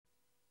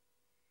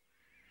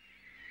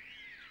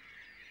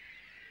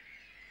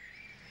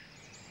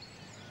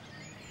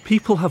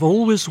People have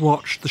always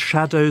watched the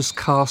shadows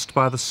cast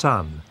by the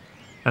sun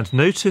and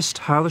noticed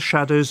how the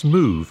shadows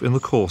move in the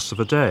course of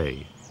a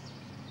day.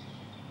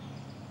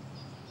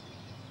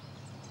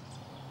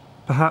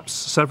 Perhaps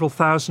several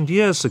thousand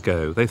years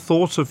ago, they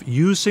thought of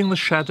using the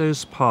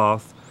shadow's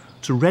path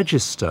to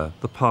register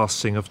the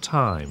passing of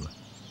time.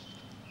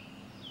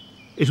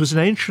 It was in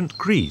ancient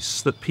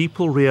Greece that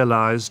people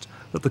realized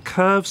that the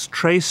curves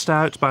traced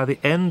out by the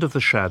end of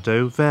the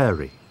shadow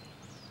vary,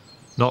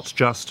 not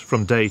just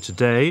from day to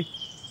day,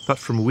 but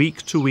from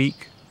week to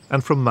week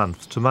and from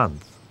month to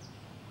month.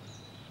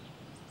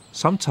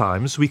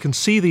 Sometimes we can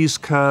see these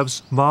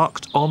curves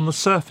marked on the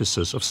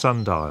surfaces of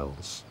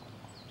sundials.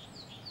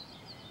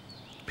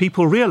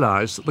 People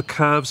realize that the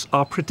curves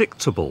are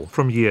predictable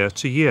from year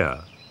to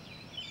year.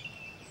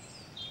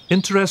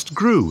 Interest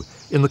grew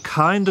in the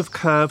kind of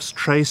curves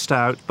traced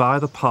out by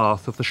the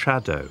path of the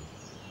shadow.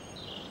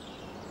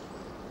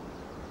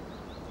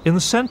 In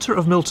the centre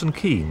of Milton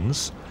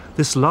Keynes,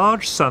 this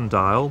large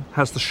sundial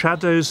has the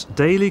shadow's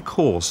daily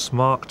course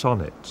marked on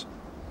it.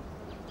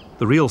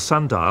 The real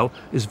sundial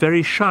is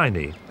very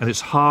shiny and it's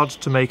hard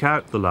to make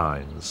out the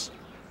lines,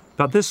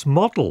 but this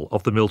model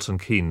of the Milton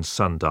Keynes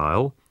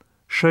sundial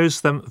shows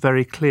them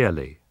very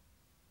clearly.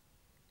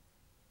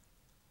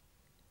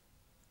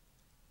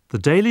 The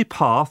daily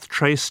path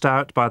traced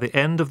out by the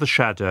end of the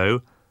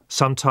shadow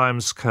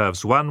sometimes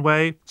curves one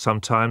way,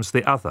 sometimes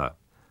the other,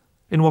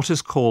 in what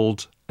is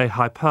called a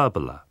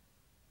hyperbola.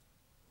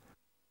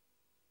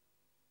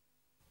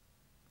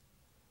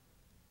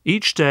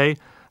 Each day,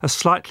 a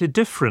slightly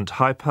different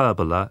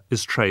hyperbola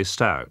is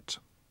traced out.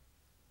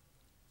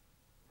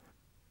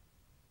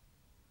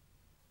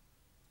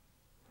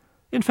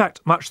 In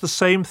fact, much the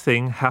same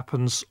thing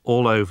happens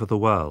all over the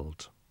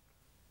world.